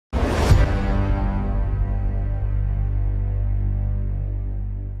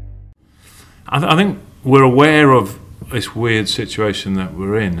I think we're aware of this weird situation that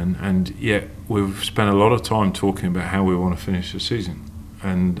we're in, and yet we've spent a lot of time talking about how we want to finish the season.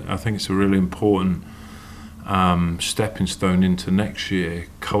 And I think it's a really important stepping stone into next year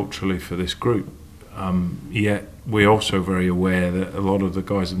culturally for this group. Yet we're also very aware that a lot of the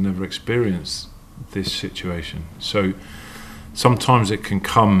guys have never experienced this situation. So sometimes it can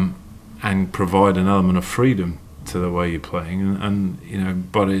come and provide an element of freedom to the way you're playing, and you know,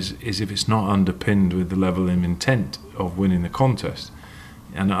 but is if it's not underpinned with the level of intent of winning the contest.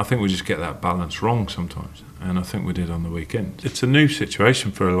 And I think we just get that balance wrong sometimes, and I think we did on the weekend. It's a new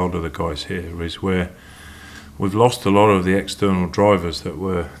situation for a lot of the guys here, is where we've lost a lot of the external drivers that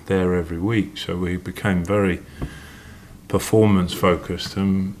were there every week, so we became very performance focused,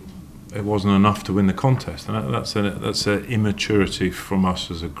 and it wasn't enough to win the contest. And that's an immaturity from us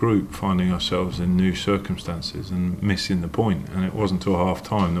as a group, finding ourselves in new circumstances and missing the point. And it wasn't until half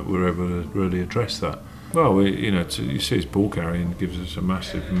time that we were able to really address that. Well, you see his ball carrying gives us a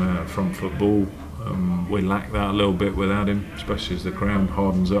massive amount of front foot ball. We lack that a little bit without him, especially as the ground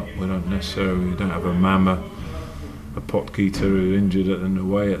hardens up. We don't have a Mama, a Potkeeter who's injured in the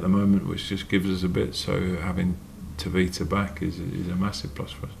way at the moment, which just gives us a bit. So having Tevita back is a massive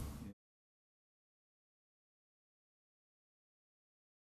plus for us.